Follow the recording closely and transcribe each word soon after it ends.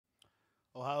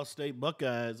Ohio State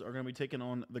Buckeyes are going to be taking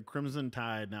on the Crimson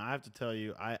Tide. Now, I have to tell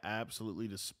you, I absolutely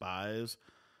despise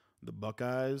the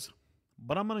Buckeyes,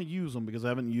 but I'm going to use them because I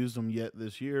haven't used them yet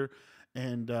this year,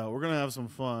 and we're going to have some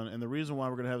fun. And the reason why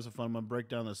we're going to have some fun, I'm going to break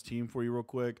down this team for you real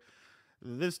quick.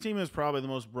 This team is probably the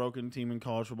most broken team in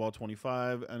college football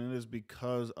 25, and it is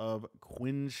because of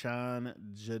Quinshawn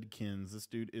Judkins. This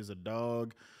dude is a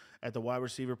dog at the wide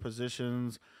receiver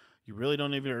positions. You really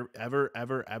don't even ever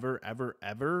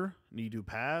need to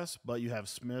pass, but you have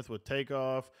Smith with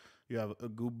takeoff. You have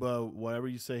Aguba, whatever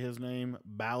you say his name,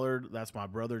 Ballard. That's my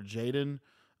brother Jaden.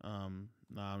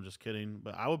 No, I'm just kidding.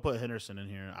 But I would put Henderson in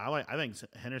here. I think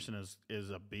Henderson is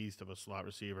a beast of a slot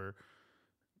receiver.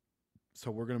 So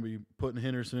we're going to be putting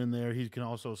Henderson in there. He can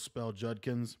also spell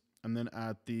Judkins. And then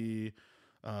at the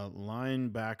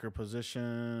linebacker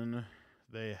position,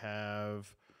 they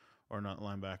have, or not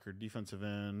linebacker, defensive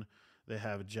end. They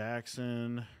have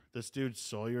Jackson. This dude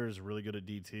Sawyer is really good at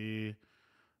DT.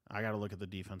 I got to look at the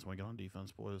defense when we get on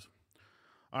defense, boys.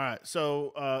 All right,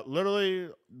 so literally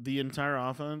the entire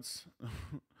offense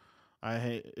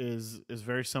is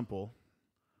very simple.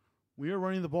 We are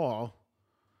running the ball,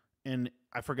 and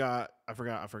I forgot.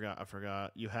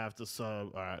 You have to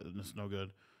sub. All right, this is no good.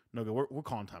 No good. We're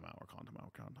calling timeout. We're calling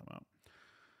timeout.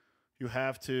 You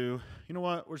have to. You know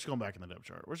what? We're just going back in the depth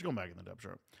chart.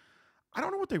 I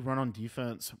don't know what they run on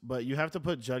defense, but you have to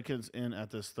put Judkins in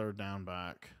at this third down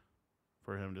back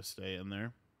for him to stay in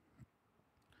there.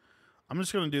 I'm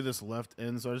just going to do this left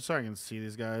end so I can see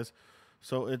these guys.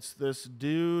 So it's this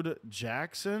dude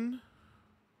Jackson,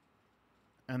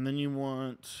 and then you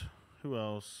want who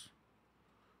else?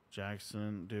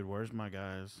 Jackson, dude. Where's my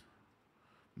guys?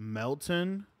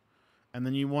 Melton, and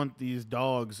then you want these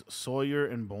dogs Sawyer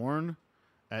and Bourne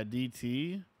at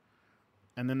DT.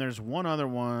 And then there's one other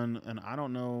one, and I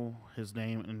don't know his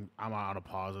name, and I'm out of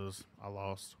pauses. I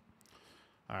lost.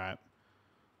 All right.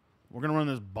 We're going to run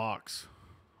this box.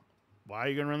 Why are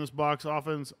you going to run this box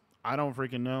offense? I don't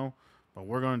freaking know, but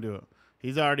we're going to do it.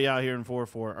 He's already out here in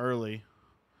 4-4 early,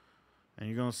 and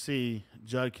you're going to see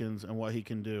Judkins and what he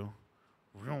can do.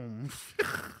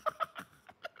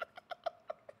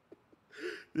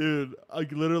 Dude,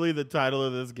 like literally the title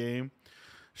of this game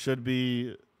should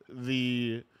be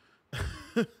the...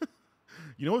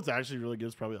 You know what's actually really good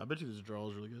is probably, I bet you this draw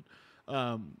is really good.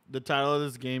 The title of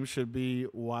this game should be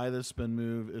why the spin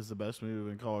move is the best move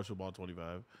in college football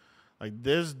 25. Like,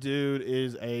 this dude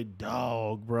is a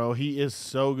dog, bro. He is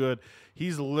so good.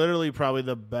 He's literally probably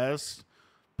the best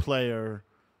player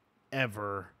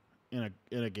ever in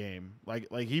a game. Like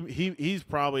he's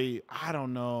probably, I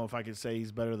don't know if I could say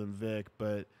he's better than Vic,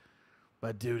 but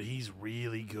dude, he's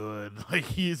really good. Like,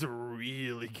 he's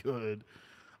really good.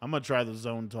 I'm gonna try the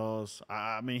zone toss.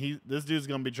 I mean, this dude's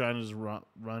gonna be trying to just run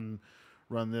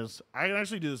this. I can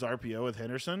actually do this RPO with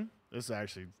Henderson. This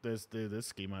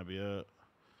scheme might be it.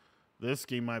 This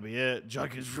scheme might be it. This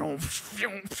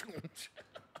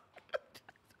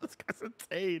guy's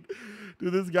insane,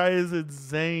 dude. This guy is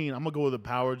insane. I'm gonna go with a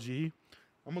power G.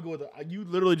 I'm gonna go with you.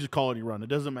 Literally just call any run. It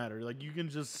doesn't matter. Like, you can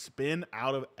just spin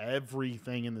out of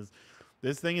everything in this.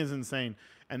 This thing is insane.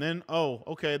 And then, oh,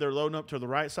 okay, they're loading up to the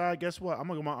right side. Guess what? I'm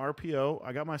going to go my RPO.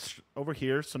 I got my over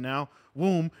here. So now,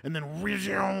 boom, and then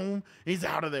he's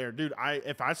out of there. Dude,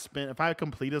 if I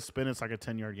complete a spin, it's like a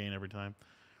 10-yard gain every time.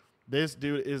 This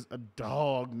dude is a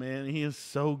dog, man. He is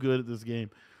so good at this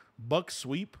game. Buck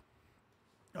sweep.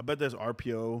 I bet there's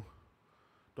RPO.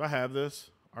 Do I have this?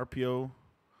 RPO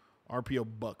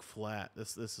buck flat.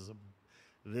 This is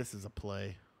a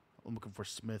play. I'm looking for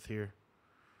Smith here.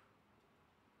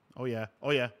 Oh, yeah.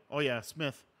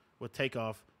 Smith with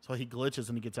takeoff. So he glitches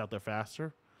and he gets out there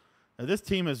faster. Now, this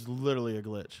team is literally a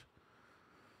glitch.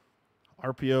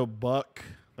 RPO buck.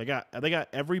 They got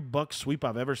every buck sweep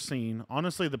I've ever seen.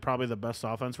 Honestly, probably the best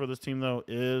offense for this team, though,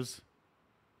 is...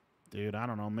 Dude, I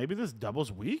don't know. Maybe this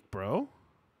double's weak, bro.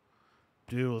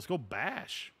 Dude, let's go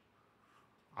bash.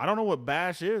 I don't know what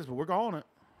bash is, but we're calling it.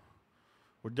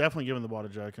 We're definitely giving the ball to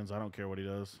Judkins. I don't care what he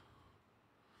does.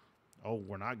 Oh,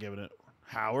 we're not giving it.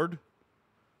 Howard?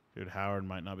 Dude, Howard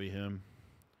might not be him.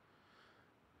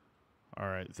 All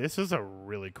right. This is a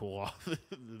really cool offense.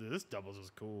 This doubles is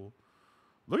cool.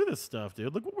 Look at this stuff,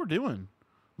 dude. Look what we're doing.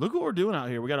 Look what we're doing out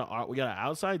here. We got an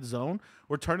outside zone.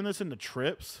 We're turning this into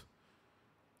trips.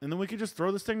 And then we could just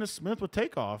throw this thing to Smith with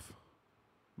takeoff.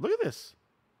 Look at this.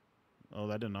 Oh,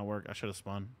 that did not work. I should have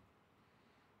spun.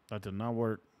 That did not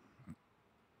work.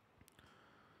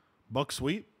 Buck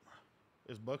sweep.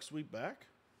 Is Buck sweep back?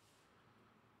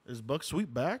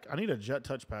 I need a jet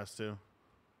touch pass, too.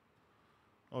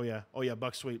 Oh, yeah.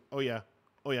 Buck sweep. Oh, yeah.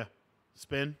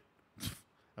 Spin. That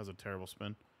was a terrible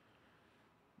spin.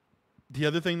 The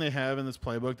other thing they have in this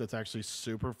playbook that's actually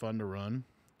super fun to run,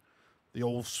 the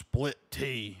old split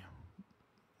T.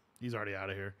 He's already out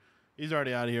of here. He's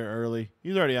already out of here early.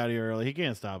 He's already out of here early. He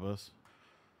can't stop us.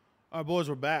 All right, boys,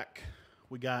 we're back.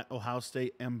 We got Ohio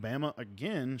State and Bama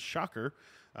again. Shocker.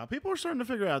 People are starting to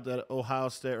figure out that Ohio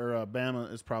State or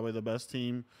Bama is probably the best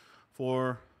team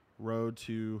for road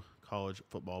to college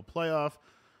football playoff.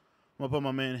 I'm going to put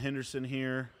my man Henderson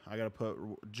here. I got to put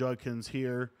Judkins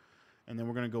here. And then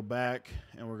we're going to go back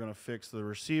and we're going to fix the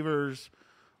receivers.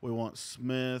 We want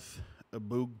Smith,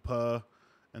 Abugpa,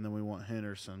 and then we want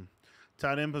Henderson.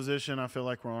 Tight end position, I feel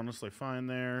like we're honestly fine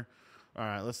there. All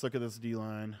right, let's look at this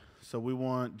D-line. So we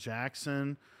want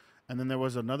Jackson, and then there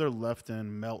was another left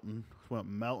end, Melton. We want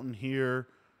Melton here,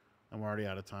 and we're already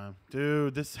out of time.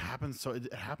 Dude, this happens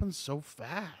it happens so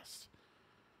fast.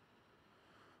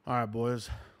 All right, boys,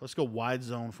 let's go wide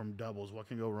zone from doubles. What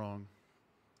can go wrong?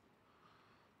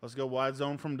 Let's go wide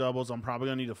zone from doubles. I'm probably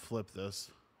going to need to flip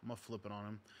this. I'm going to flip it on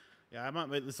him. Yeah,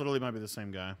 this literally might be the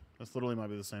same guy. This literally might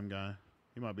be the same guy.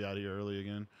 He might be out of here early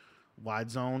again. Wide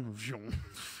zone.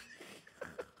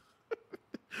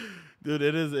 Dude,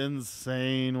 it is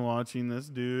insane watching this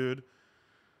dude.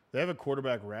 They have a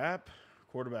quarterback wrap,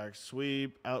 quarterback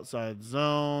sweep, outside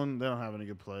zone. They don't have any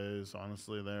good plays,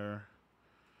 honestly, there.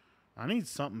 I need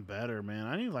something better, man.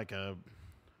 I need like a...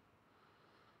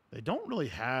 They don't really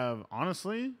have,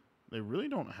 honestly, they really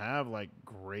don't have like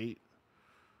great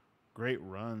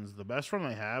runs. The best run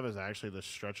they have is actually the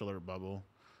stretch alert bubble.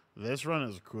 This run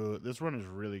is cool. This run is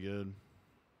really good.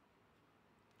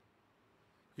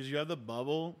 Because you have the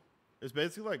bubble. It's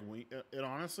basically like, it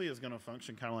honestly is going to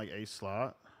function kind of like a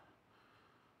slot.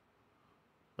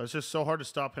 But it's just so hard to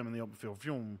stop him in the open field.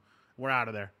 We're out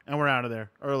of there. And we're out of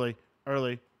there. Early.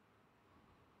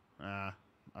 I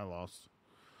lost.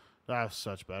 I have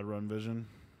such bad run vision.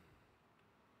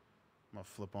 I'm going to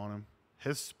flip on him.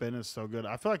 His spin is so good.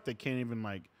 I feel like they can't even,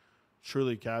 like,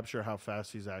 truly capture how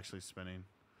fast he's actually spinning.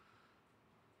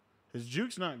 His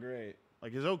juke's not great.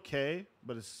 Like, it's okay,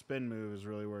 but his spin move is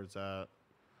really where it's at.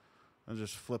 I'll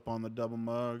just flip on the double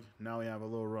mug. Now we have a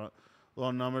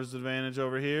little numbers advantage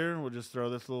over here. We'll just throw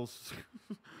this little...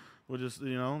 we'll just,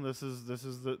 this is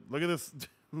the... Look at this.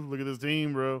 Look at this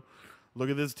team, bro. Look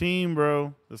at this team,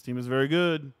 bro. This team is very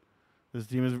good. This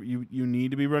team is you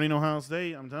need to be running Ohio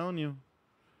State. I'm telling you.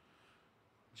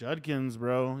 Judkins,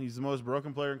 bro. He's the most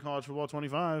broken player in college football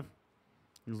 25.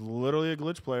 He's literally a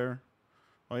glitch player.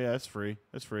 Oh, yeah, it's free.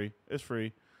 It's free. It's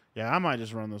free. Yeah, I might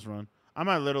just run this run. I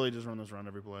might literally just run this run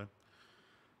every play.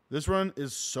 This run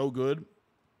is so good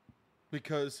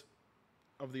because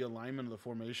of the alignment of the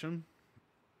formation.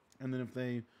 And then if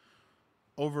they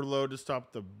overload to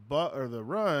stop the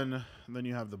run, then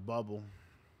you have the bubble.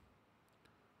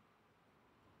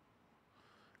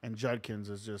 And Judkins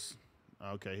is just,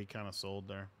 okay, he kind of sold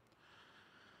there.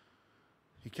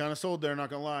 Not going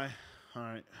to lie. All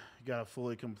right, you got to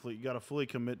fully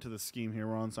commit to the scheme here.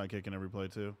 We're onside kicking every play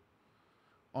too.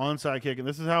 Onside kicking.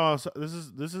 This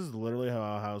is literally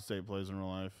how Ohio State plays in real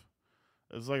life.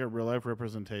 It's like a real life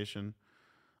representation.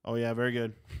 Oh yeah, very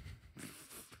good.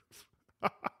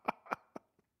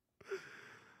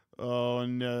 Oh,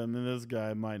 and then this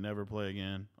guy might never play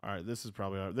again. All right, this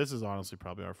is honestly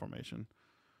probably our formation.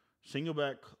 Single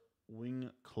back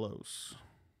wing close.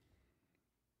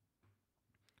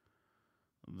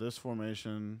 This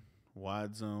formation,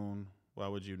 wide zone. Why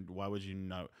would you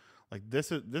not? Like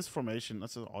this formation,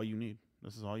 this is all you need.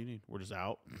 This is all you need. We're just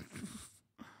out.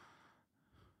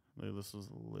 This is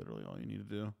literally all you need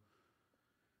to do.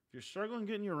 If you're struggling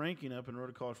getting your ranking up in Road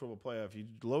to College Football Playoff, you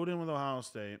load in with Ohio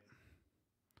State,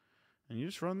 and you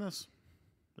just run this.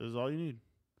 This is all you need.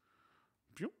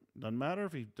 Doesn't matter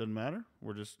if he doesn't matter.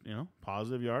 We're just,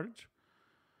 positive yardage.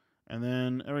 And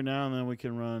then every now and then we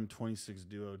can run 26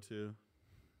 duo too.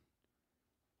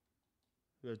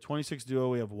 We have 26 duo.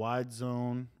 We have wide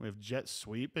zone. We have jet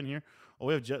sweep in here. Oh,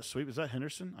 we have jet sweep. Is that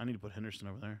Henderson? I need to put Henderson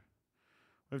over there.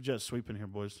 We have jet sweep in here,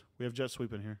 boys. We have jet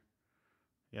sweep in here.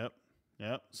 Yep.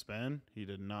 Spin. He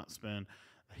did not spin.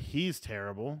 He's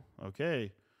terrible.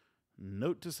 Okay.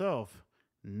 Note to self.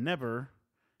 Never,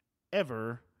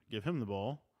 ever give him the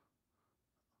ball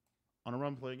on a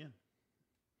run play again.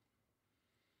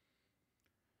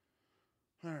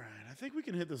 All right. I think we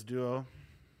can hit this duo.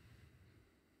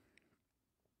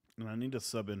 And I need to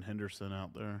sub in Henderson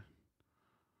out there.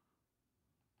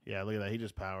 Yeah, look at that. He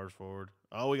just powers forward.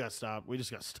 Oh, we got stopped. We just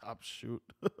got stopped. Shoot.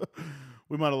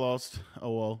 We might have lost.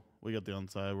 Oh, well. We got the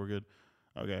onside. We're good.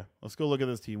 Okay. Let's go look at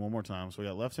this team one more time. So we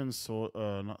got left end,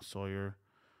 not Sawyer.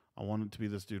 I want it to be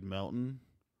this dude, Melton.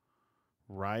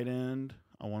 Right end,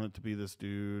 I want it to be this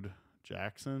dude,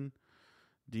 Jackson.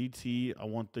 DT, I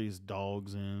want these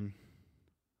dogs in.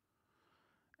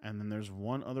 And then there's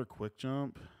one other quick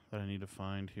jump that I need to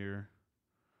find here.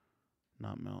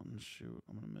 Not Melton. Shoot,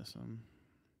 I'm going to miss him.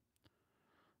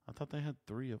 I thought they had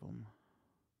 3 of them.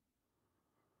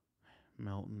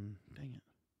 Melton. Dang it.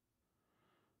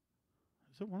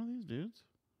 Is it one of these dudes?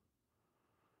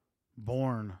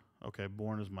 Bourne. Okay,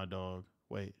 Bourne is my dog.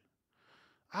 Wait.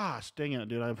 Ah, dang it,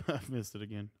 dude. I missed it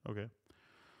again. Okay.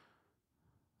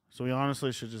 So we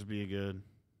honestly should just be good.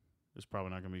 It's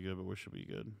probably not going to be good, but we should be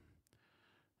good.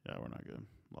 Yeah, we're not good.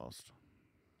 Lost.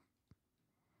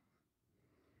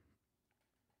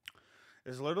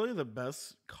 It's literally the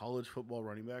best college football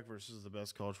running back versus the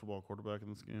best college football quarterback in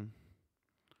this game.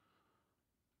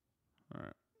 All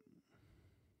right.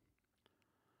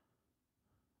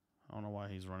 I don't know why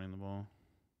he's running the ball.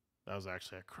 That was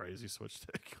actually a crazy switch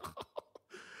stick.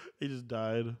 He just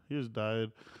died.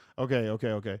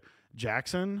 Okay.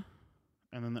 Jackson,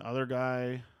 and then the other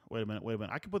guy. Wait a minute.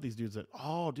 I could put these dudes at.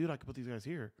 Oh, dude, I could put these guys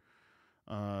here.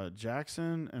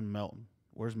 Jackson and Melton.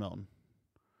 Where's Melton?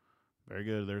 Very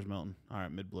good. There's Melton. All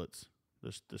right, mid blitz.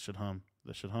 This should hum.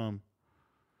 We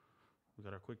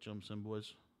got our quick jumps in,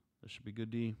 boys. This should be good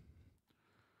D.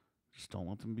 Just don't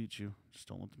let them beat you.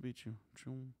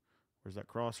 Where's that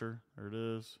crosser? There it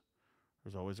is.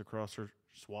 There's always a crosser.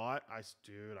 SWAT.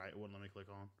 Dude, it wouldn't let me click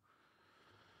on.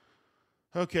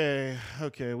 Okay.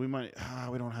 We might.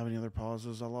 We don't have any other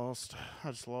pauses. I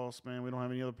just lost, man. We don't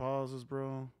have any other pauses,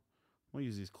 bro. We'll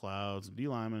use these clouds. D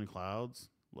lineman clouds.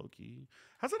 Low key.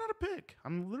 How's that not a pick?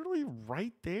 I'm literally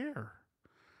right there.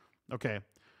 Okay.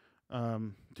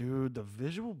 Dude, the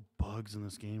visual bugs in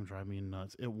this game drive me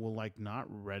nuts. It will not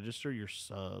register your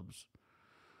subs.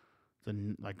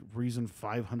 The reason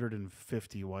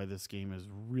 550 why this game is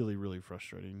really, really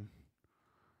frustrating.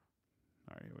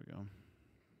 All right, here we go.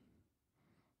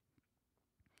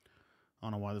 I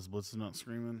don't know why this blitz is not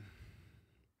screaming.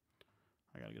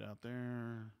 I got to get out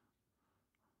there.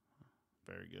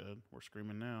 Very good. We're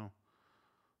screaming now.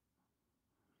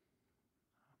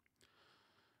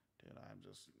 Dude,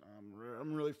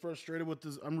 I'm really frustrated with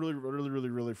this. I'm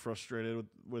really frustrated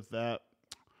with that.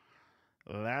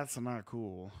 That's not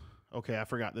cool. Okay, I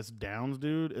forgot. This Downs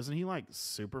dude, isn't he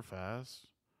super fast?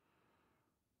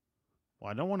 Well,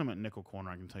 I don't want him at nickel corner,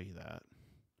 I can tell you that.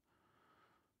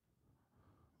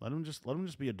 Let him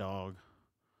just be a dog.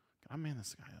 Can I man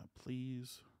this guy up,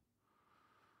 please?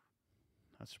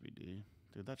 That should be D.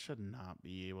 Dude, that should not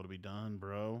be able to be done,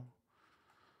 bro.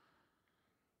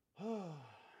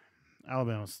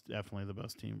 Alabama's definitely the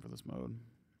best team for this mode.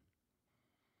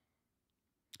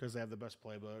 Because they have the best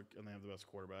playbook and they have the best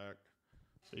quarterback.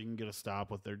 So you can get a stop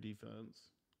with their defense.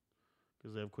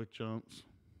 Because they have quick jumps.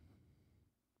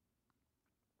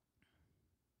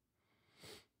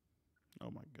 Oh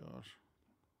my gosh.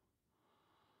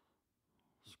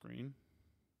 Screen.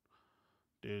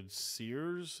 Dude,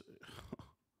 Sears,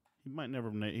 he might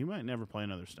never play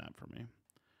another snap for me.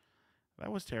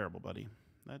 That was terrible, buddy.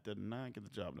 That did not get the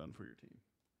job done for your team.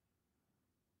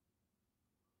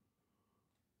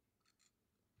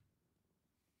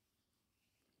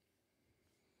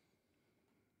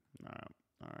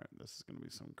 All right. This is going to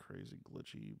be some crazy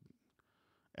glitchy.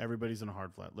 Everybody's in a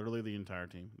hard flat. Literally the entire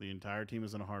team. The entire team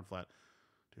is in a hard flat.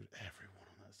 Dude, everyone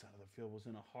on that side of the field was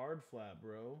in a hard flat,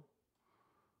 bro.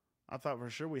 I thought for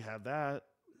sure we had that.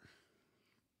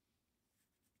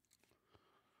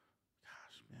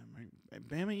 Gosh, man.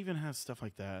 Bama even has stuff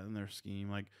like that in their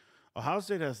scheme. Ohio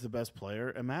State has the best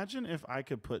player. Imagine if I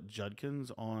could put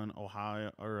Judkins on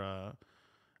Ohio, or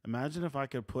imagine if I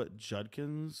could put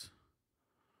Judkins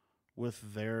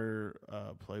with their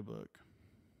playbook.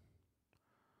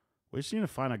 We just need to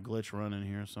find a glitch run in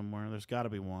here somewhere. There's got to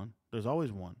be one. There's always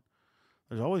one.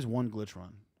 There's always one glitch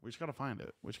run. We just got to find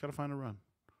it. We just got to find a run.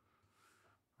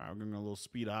 All right, we're going to go a little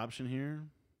speed option here.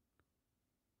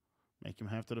 Make him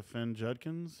have to defend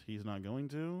Judkins. He's not going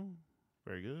to.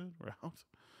 Very good. We're out.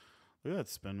 Look at that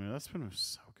spin move. That spin move is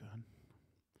so good.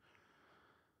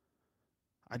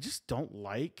 I just don't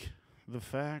like the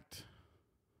fact.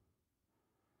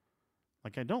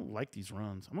 I don't like these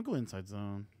runs. I'm going to go inside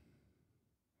zone.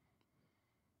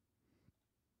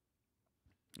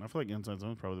 I feel like inside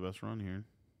zone is probably the best run here.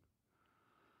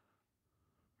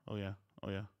 Oh, yeah.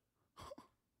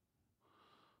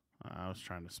 I was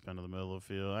trying to spin to the middle of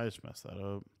the field. I just messed that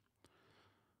up.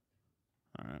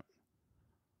 All right.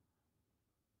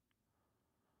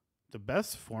 The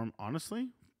best form, honestly,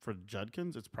 for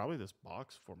Judkins, it's probably this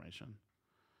box formation.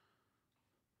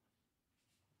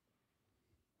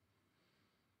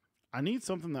 I need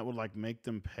something that would make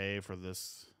them pay for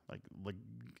this,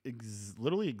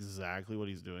 literally exactly what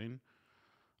he's doing.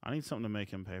 I need something to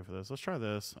make him pay for this. Let's try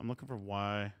this. I'm looking for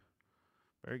Y.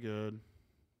 Very good.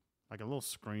 Like a little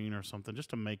screen or something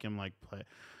just to make him like play.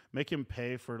 Make him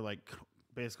pay for like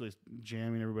basically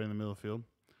jamming everybody in the middle of the field.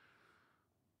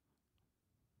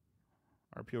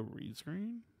 RPO read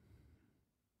screen.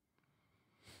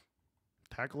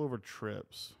 Tackle over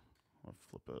trips. I'll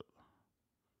flip it.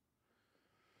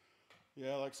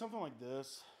 Yeah, like something like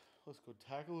this. Let's go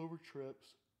tackle over trips.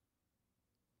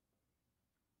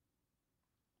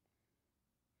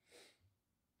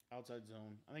 Outside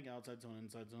zone. I think outside zone,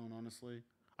 inside zone, honestly.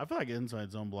 I feel like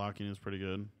inside zone blocking is pretty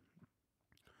good.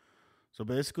 So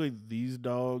basically, these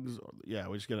dogs, yeah,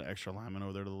 we just get an extra lineman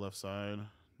over there to the left side.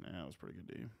 Yeah, that was pretty good,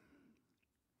 D.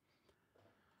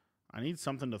 I need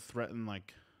something to threaten,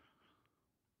 like,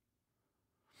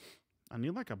 I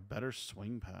need like a better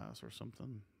swing pass or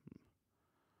something.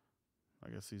 I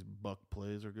guess these buck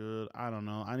plays are good. I don't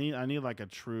know. I need like a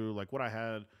true, like what I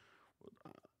had,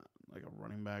 like a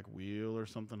running back wheel or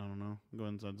something. I don't know. Go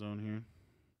inside zone here.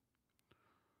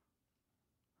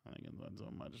 I think inside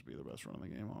zone might just be the best run of the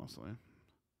game, honestly.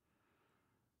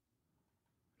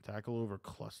 Tackle over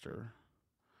cluster.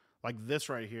 Like this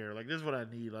right here. Like this is what I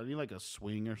need. I need like a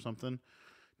swing or something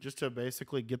just to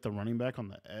basically get the running back on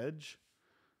the edge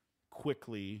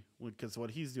quickly. Because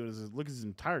what he's doing is look at his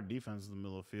entire defense in the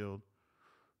middle of the field.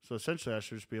 So essentially I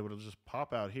should just be able to just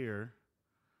pop out here.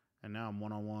 And now I'm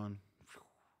one-on-one.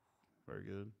 Very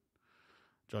good.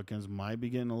 Judkins might be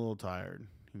getting a little tired.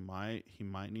 He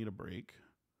might need a break.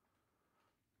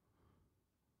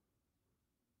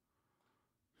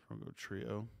 We'll go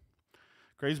trio.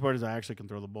 Crazy part is I actually can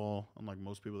throw the ball, unlike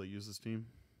most people that use this team.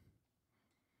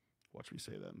 Watch me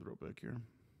say that and throw back here.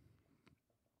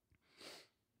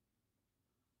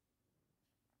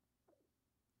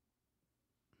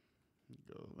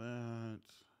 Go that.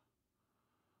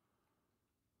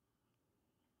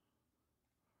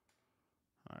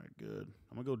 All right, good.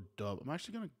 I'm going to go dub. I'm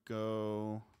actually going to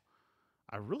go.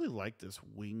 I really like this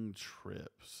wing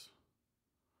trips.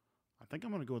 I think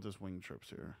I'm going to go with this wing trips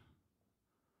here.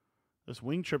 This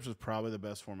wing trips is probably the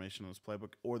best formation in this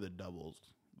playbook, or the doubles.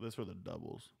 This or the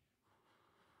doubles.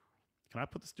 Can I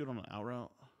put this dude on an out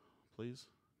route, please?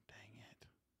 Dang it.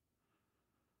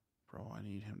 Bro, I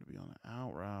need him to be on an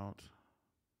out route.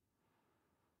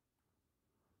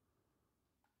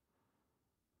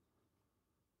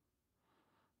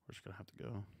 We're just going to have to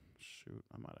go. Shoot,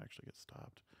 I might actually get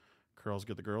stopped. Curls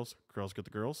get the girls. Curls get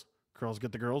the girls. Curls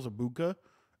get the girls. Ibuka.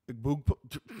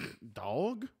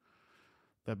 Dog?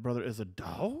 That brother is a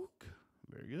dog?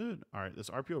 Very good. All right, this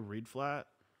RPO read flat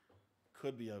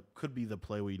could be the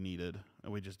play we needed,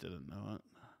 and we just didn't know it.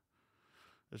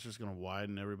 It's just going to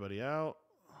widen everybody out.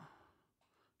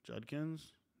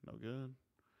 Judkins, no good.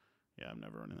 Yeah, I'm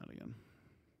never running that again.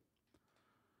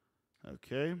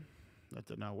 Okay, that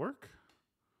did not work.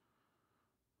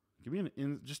 Give me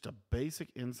just a basic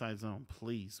inside zone,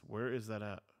 please. Where is that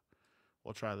at?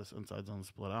 We'll try this inside zone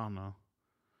split. I don't know,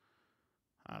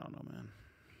 man.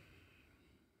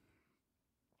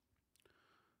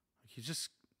 He's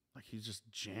just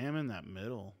jamming that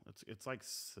middle. It's like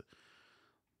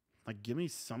give me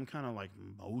some kind of like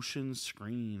motion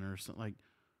screen or something. Like,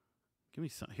 give me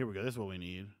some. Here we go. This is what we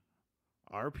need.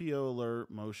 RPO alert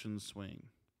motion swing.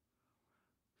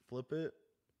 Flip it.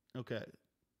 Okay.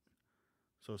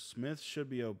 So Smith should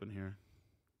be open here.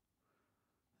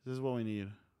 This is what we need.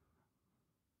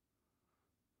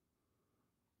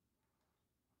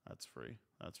 That's free.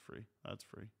 That's free. That's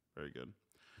free. Very good.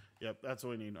 Yep, that's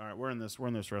what we need. All right, we're in this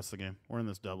rest of the game. We're in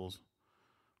this doubles.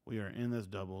 We are in this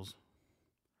doubles.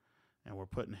 And we're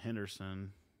putting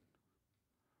Henderson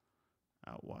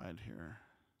out wide here.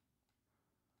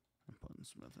 I'm putting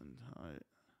Smith in tight.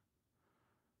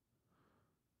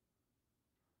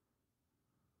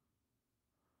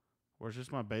 Where's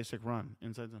just my basic run?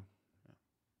 Inside zone. Yeah.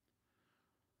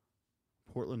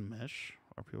 Portland mesh.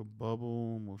 RPO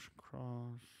bubble. Motion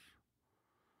cross.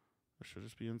 It should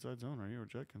just be inside zone right here with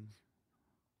Judkins.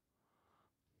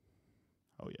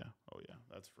 Oh, yeah. Oh, yeah.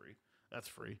 That's free. That's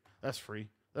free. That's free.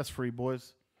 That's free,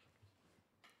 boys.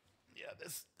 Yeah,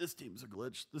 this team's a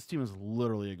glitch. This team is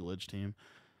literally a glitch team.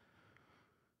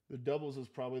 The doubles is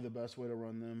probably the best way to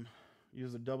run them.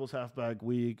 Use the doubles halfback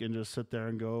weak and just sit there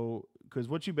and go. Because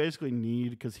what you basically need,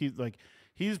 because he's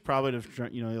probably,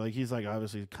 he's like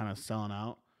obviously kind of selling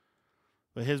out.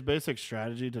 But his basic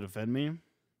strategy to defend me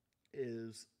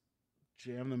is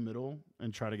jam the middle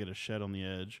and try to get a shed on the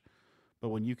edge. But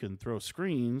when you can throw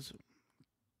screens,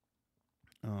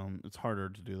 it's harder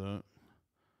to do that.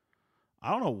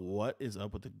 I don't know what is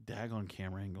up with the daggone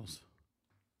camera angles.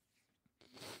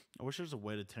 I wish there's a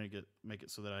way to make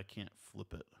it so that I can't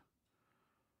flip it.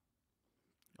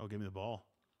 Oh, give me the ball.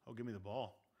 Oh, give me the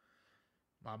ball.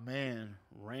 My man,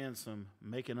 Ransom,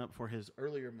 making up for his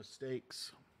earlier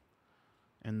mistakes.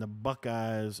 And the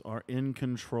Buckeyes are in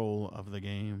control of the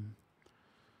game.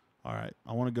 All right,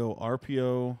 I want to go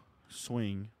RPO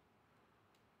swing.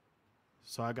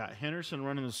 So I got Henderson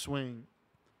running the swing.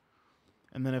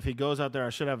 And then if he goes out there, I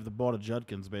should have the ball to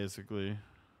Judkins, basically.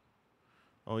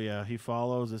 Oh, yeah, he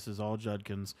follows. This is all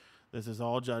Judkins. This is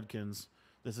all Judkins.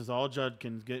 This is all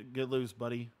Judkins. Get loose,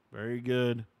 buddy. Very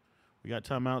good. We got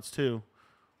timeouts, too.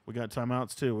 We got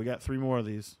 3 more of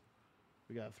these.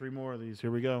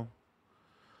 Here we go.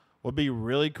 What'd be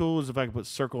really cool is if I could put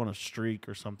circle on a streak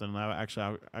or something. And I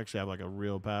actually have like a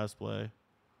real pass play.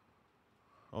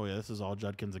 Oh, yeah, this is all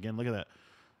Judkins again. Look at that.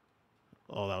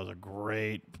 Oh, that was a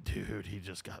great... Dude, he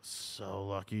just got so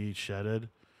lucky. He shedded.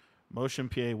 Motion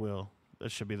PA will.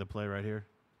 This should be the play right here.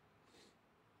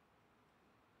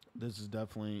 This is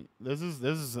definitely... This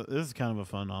is kind of a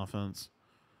fun offense.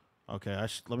 Okay,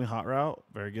 let me hot route.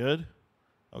 Very good.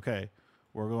 Okay,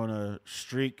 we're going to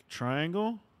streak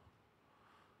triangle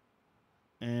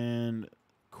and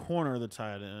corner the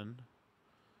tight end,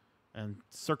 and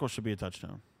circle should be a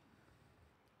touchdown.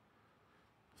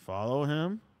 Follow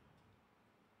him.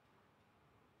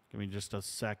 Give me just a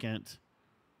second,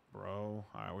 bro.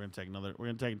 All right, we're gonna take a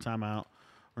timeout.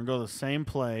 We're gonna go the same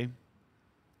play.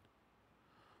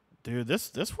 Dude, this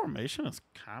formation is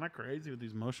kind of crazy with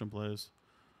these motion plays.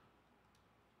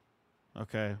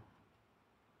 Okay.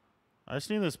 I just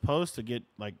need this post to get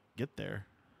there.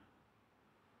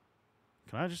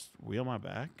 Can I just wheel my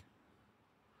back?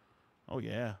 Oh,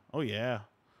 yeah. Oh, yeah.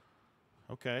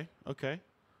 Okay.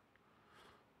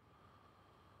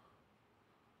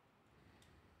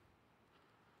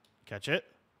 Catch it.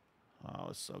 Oh,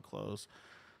 it's so close.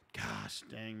 Gosh,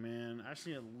 dang, man. I just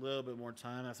need a little bit more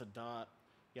time. That's a dot.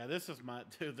 Yeah, this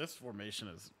formation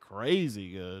is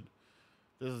crazy good.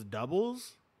 This is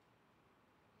doubles.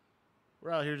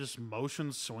 We're out here just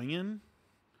motion swinging.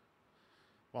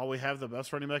 While we have the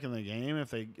best running back in the game,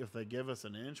 if they give us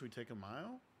an inch, we take a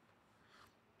mile.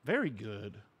 Very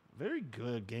good. Very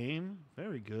good game.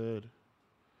 Very good.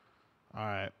 All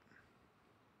right.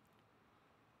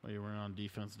 Well, we're on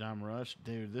defense, dime rush.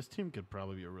 Dude, this team could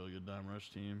probably be a really good dime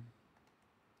rush team.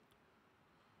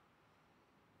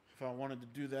 If I wanted to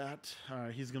do that. All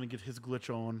right, he's going to get his glitch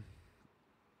on.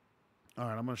 All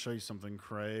right, I'm going to show you something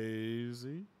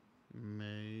crazy.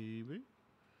 Maybe.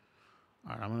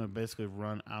 All right, I'm going to basically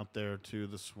run out there to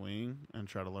the swing and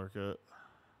try to lurk it.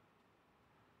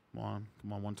 Come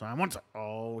on, one time.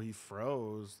 Oh, he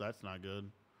froze. That's not good.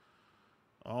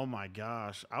 Oh, my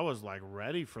gosh. I was,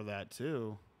 ready for that,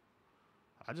 too.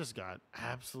 I just got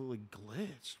absolutely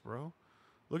glitched, bro.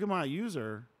 Look at my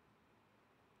user.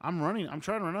 I'm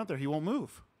trying to run out there. He won't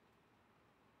move.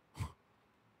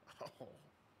 Oh.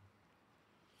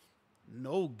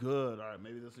 No good. All right,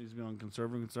 maybe this needs to be on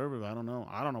conservative. I don't know.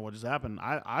 I don't know what just happened.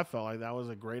 I felt like that was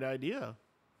a great idea.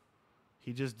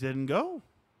 He just didn't go.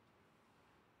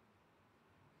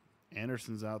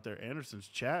 Anderson's out there. Anderson's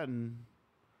chatting.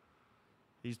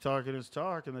 He's talking his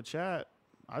talk in the chat.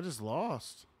 I just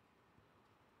lost.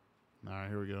 All right,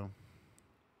 here we go.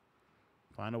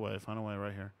 Find a way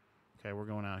right here. Okay, we're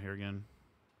going out here again.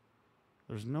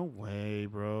 There's no way,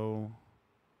 bro.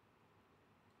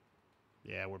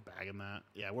 Yeah, we're bagging that.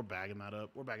 We're bagging that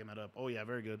up. Oh, yeah,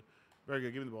 very good. Very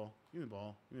good. Give me the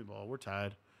ball. We're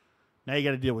tied. Now you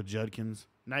got to deal with Judkins.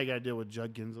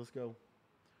 Let's go.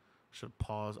 I should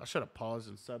have paused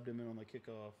and subbed him in on the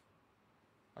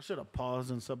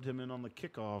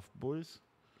kickoff. Boys.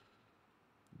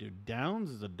 Dude, Downs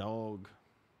is a dog.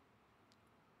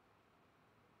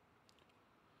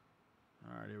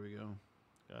 All right, here we go.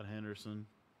 Got Henderson.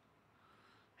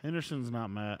 Henderson's not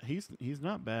mad. He's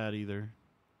not bad either.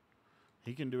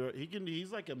 He can do it.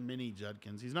 He's like a mini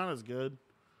Judkins. He's not as good,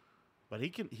 but he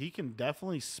can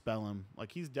definitely spell him.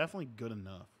 He's definitely good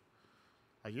enough.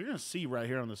 You're gonna see right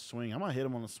here on the swing. I'm gonna hit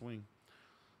him on the swing.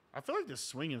 I feel like this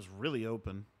swing is really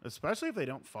open, especially if they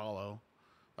don't follow.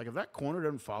 If that corner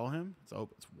doesn't follow him, it's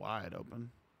open. It's wide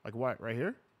open. What? Right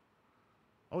here?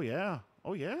 Oh yeah.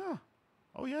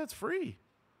 It's free.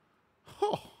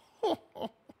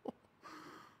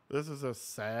 This is a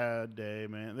sad day,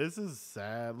 man. This is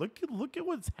sad. Look at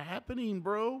what's happening,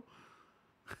 bro.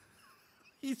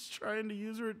 He's trying to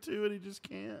user it too, and he just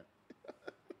can't.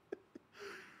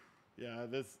 Yeah,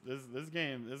 this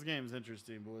game's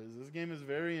interesting, boys. This game is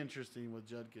very interesting with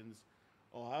Judkins.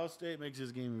 Ohio State makes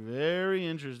this game very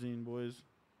interesting, boys.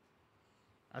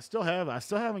 I still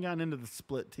haven't gotten into the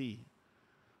split T.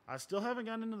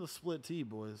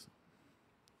 Boys.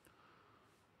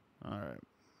 All right.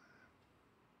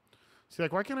 See,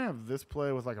 like, why can't I have this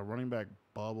play with like a running back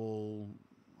bubble?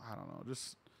 I don't know.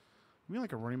 Just give me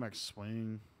like a running back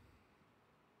swing.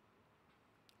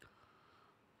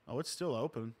 Oh, it's still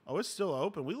open. Oh, it's still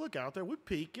open. We look out there. We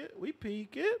peek it. We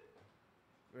peek it.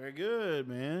 Very good,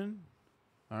 man.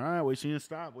 All right, we just need to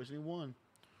stop. We just need one.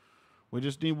 We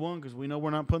just need one because we know we're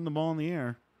not putting the ball in the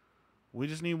air. We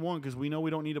just need one because we know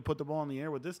we don't need to put the ball in the air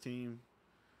with this team.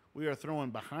 We are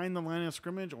throwing behind the line of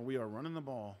scrimmage or we are running the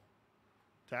ball.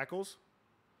 Tackles?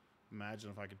 Imagine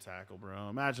if I could tackle, bro.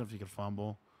 Imagine if you could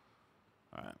fumble.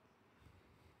 All right.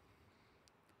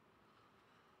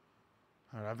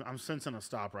 All right, I'm sensing a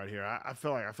stop right here. I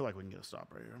feel like we can get a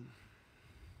stop right here.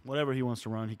 Whatever he wants to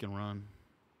run, he can run.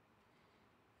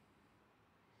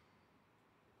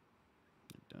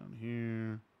 Get down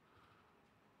here.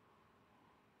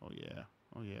 Oh yeah.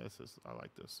 Oh yeah. I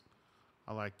like this.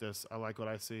 I like this. I like what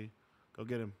I see. Go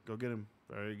get him. Go get him.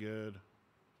 Very good.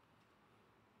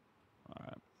 All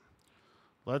right.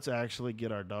 Let's actually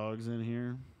get our dogs in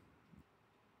here.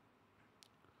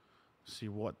 See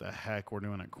what the heck we're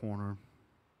doing at corner.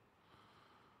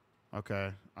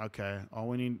 Okay. Okay. All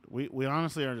we need, we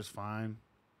honestly are just fine.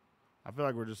 I feel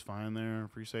like we're just fine there.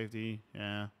 Free safety.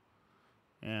 Yeah.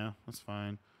 Yeah, that's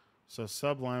fine. So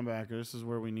sub linebacker, this is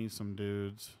where we need some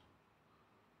dudes.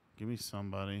 Give me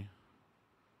somebody.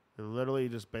 They literally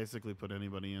just basically put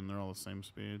anybody in. They're all the same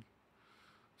speed.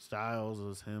 Styles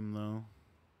is him, though.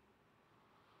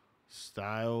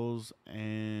 Styles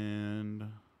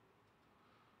and...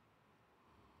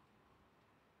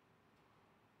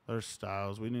 There's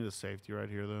Styles. We need a safety right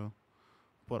here, though.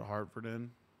 Put Hartford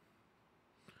in.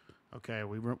 Okay,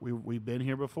 we've been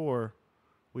here before.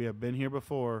 We have been here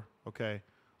before. Okay,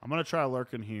 I'm going to try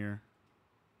lurking here.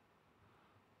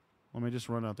 Let me just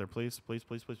run out there, please. Please,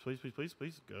 please, please, please, please, please,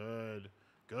 please. Good.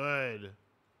 Good.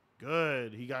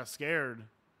 Good. He got scared.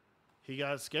 He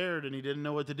got scared, and he didn't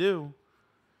know what to do.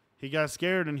 He got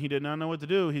scared, and he did not know what to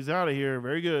do. He's out of here.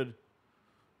 Very good.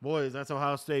 Boys, that's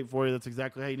Ohio State for you. That's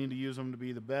exactly how you need to use them to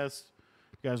be the best.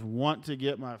 If you guys want to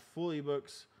get my full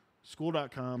ebooks,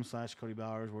 school.com/Cody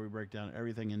Bowers, where we break down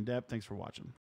everything in depth. Thanks for watching.